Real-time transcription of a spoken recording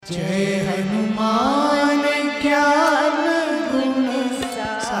जय हनुमान ज्ञान गुण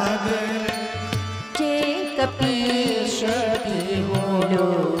सागर, जय कपीश तिहुँ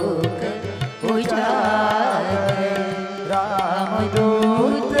लोक उजागर।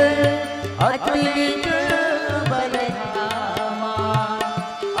 रामदूत अतुलित बल धामा,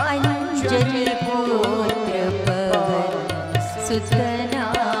 अंजनी पुत्र पवन सुत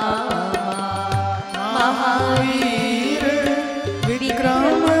नामा। महावीर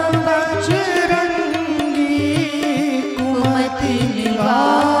विक्रम बजरंगी, कुमति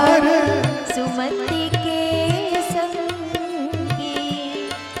निवार सुमति के संगी।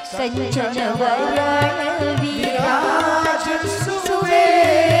 कंचन वरण विराज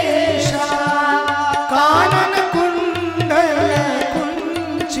सुवेशा, कानन कुंडल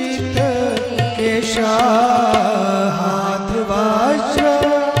कुंचित केशा। हाथ वज्र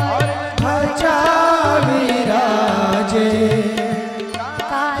ध्वजा विराजे,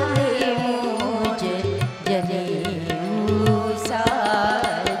 काले मूँज जनेऊ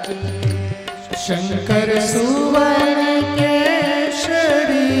साजे। शंकर सुवन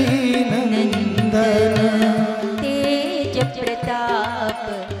केशरी नंदन, तेज प्रताप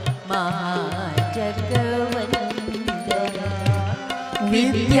महाजगवंदन।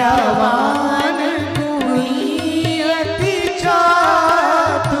 विद्यावान गुणी अति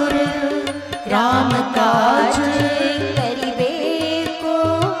चातुर, राम काज करिबे को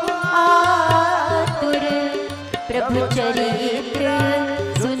आतुर। प्रभु चरित्र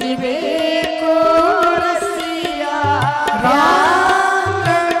सुनिबे को रसिया, राम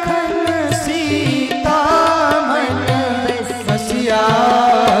लखन सीता मन बसिया।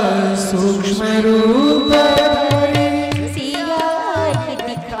 सूक्ष्म रूप धरि सिया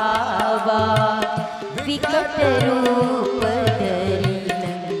दिखावा, विकट रूप धरि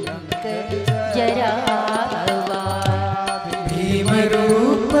लंक जरावा। भीम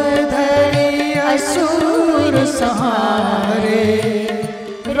रूप धरि असुर संहारे,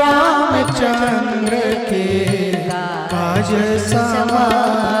 रामचंद्र के काज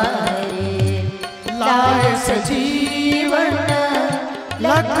सवारे। लाए सजीवन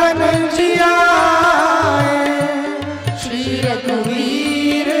लखन जियाए, श्री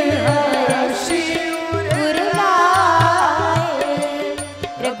रघुवीर हर्षि उर लाए।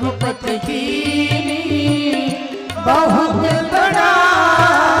 रघुपति कीन्ही बहुत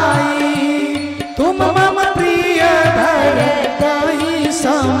बड़ाई, तुम मम प्रिय भरतहि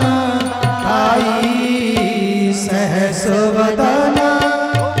सम भाई। सहस वदन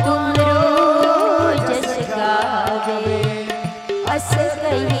तुमरो जस गावे, अस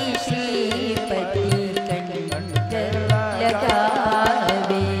कही श्रीपति कंठ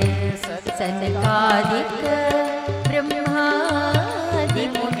लगावे। सनकादिक ब्रह्मादि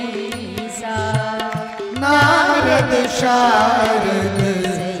मुनीसा, नारद शारद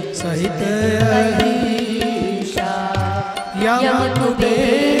सहित अहिषा। यम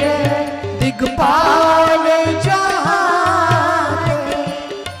कुबेर दिगपाल जहाते,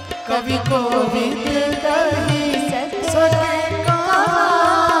 कवि कोविद कहि सके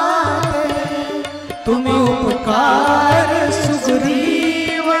काते। तुम उपकार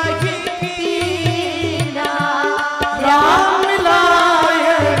सुग्रीव ही कीना, राम लाय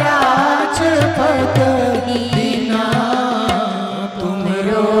राजपद दीना।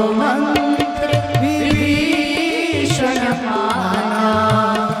 तुमरो मंत्र विभीषण माना,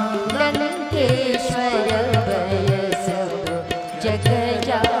 लंकेश्वर भय सब जग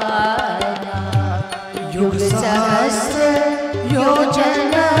जाना। युग सहस्र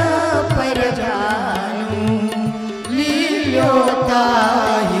योजन पर जानु, लील्योताहि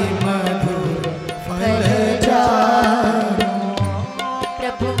मधुर फल जानु।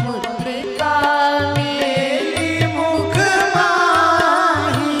 प्रभु मुद्रिका मेली मुख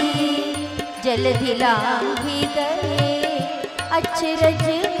माही, जलधि लांघि गए अचरज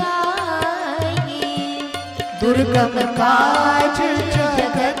गाई। दुर्गम काज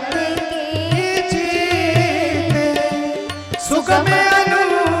जगत के जीते, सुगम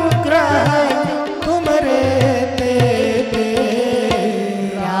अनुग्रह तुमरे तेते।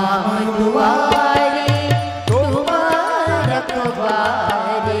 राम दुआरे तुम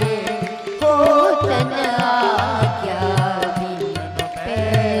रखवारे, होतन आज्ञा बिन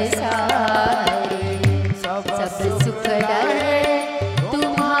पैसारे। सब सुख डर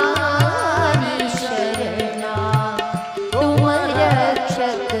तुम्हारी शरणा, तुम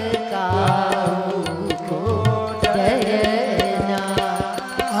रक्षक काहू को डरना।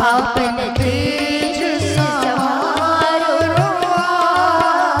 आपन तेज समारो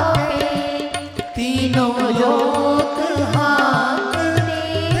आपे, तीनों लोक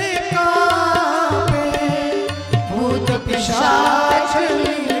हांकते कांपे। भूत पिशाच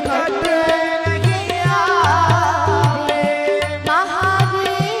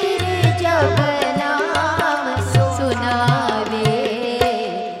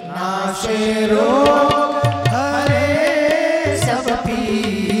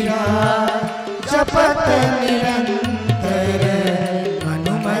पीरा जपत निरंतर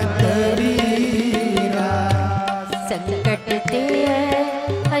हनुमत वीरा। संकट ते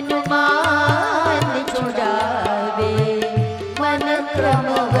हनुमान छुड़ावे मन क्रम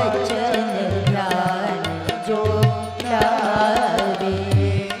वचन ध्यान जो लावे।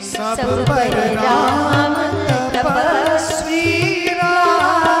 सब पर राम तपस्वी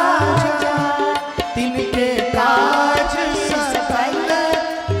राजा तिनके काज सकल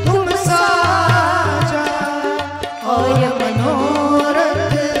तुम साजा। और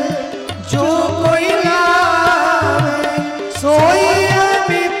मनोरथ जो कोई लावे सोई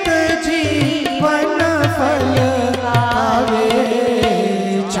अमित जीवन फल पावे।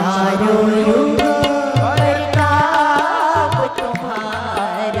 चारों युग प्रताप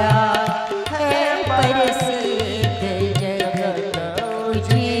तुम्हारा है प्रसिद्ध जगत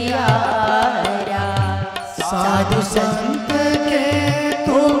उजियारा। साधु संत के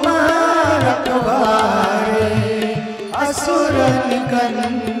तुम रखवारे असुर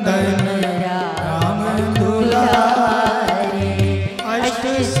निकंदन राम दुलारे। अष्ट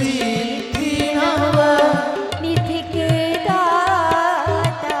सिद्धि नव निधि के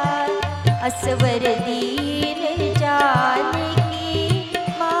दाता असवर दीन जानकी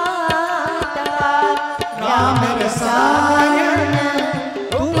माता। राम रसायन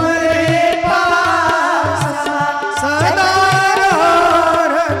तुम्हारे पास सदा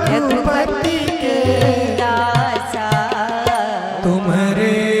रघुपति के दासा।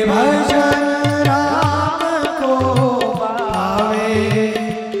 तुम्हारे भजन राम को पावे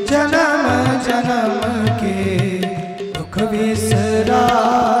जन्म जन्म के दुख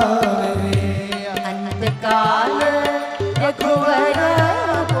बिसरावे। अंतकाल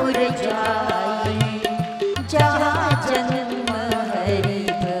रघुवरपुर जाई जहाँ जन्म हरि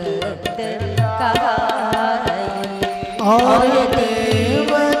भक्त कहाई। और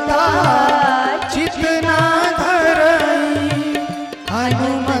देवता जितना धरई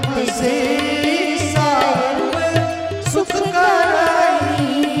हनुमत से सर्व सुख करई।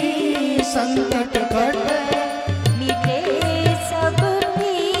 संकट कट मिटे सब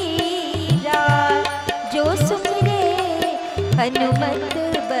पीरा जो सुमरे हनुमत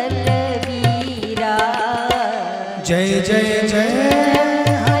बलवीरा। जय जय जय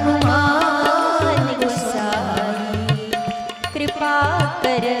हनुमान गोसाई कृपा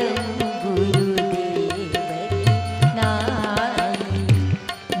करहु गुरुदेव नाई।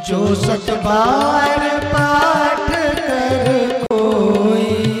 जो सत बार पाठ कर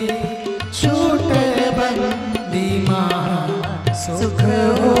कोई छूटे बंदी महा सुख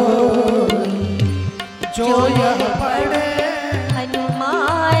होई। जो यह पढ़े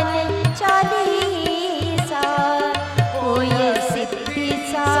हनुमान चालीसा होय सिद्धि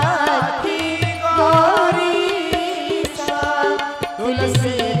साखी गौरीसा।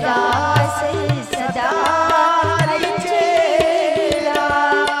 तुलसीदास सदा हरिचेरा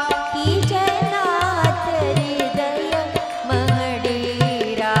कीजय नाथ हृदय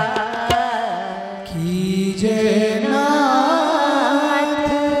महडेरा। कीजय नाथ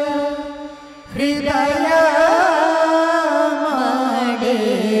हृदय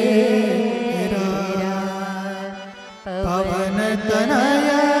महडेरा। पवन तनय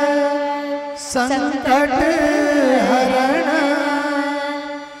संकट हरण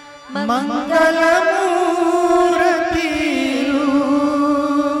मंगल मूर्ति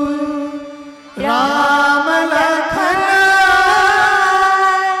राम लखन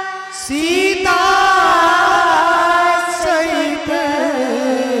सीता सहित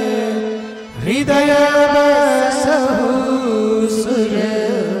हृदय बसहु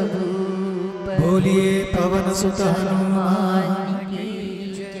सुरभूप। बोलिए पवन सुत हनुमान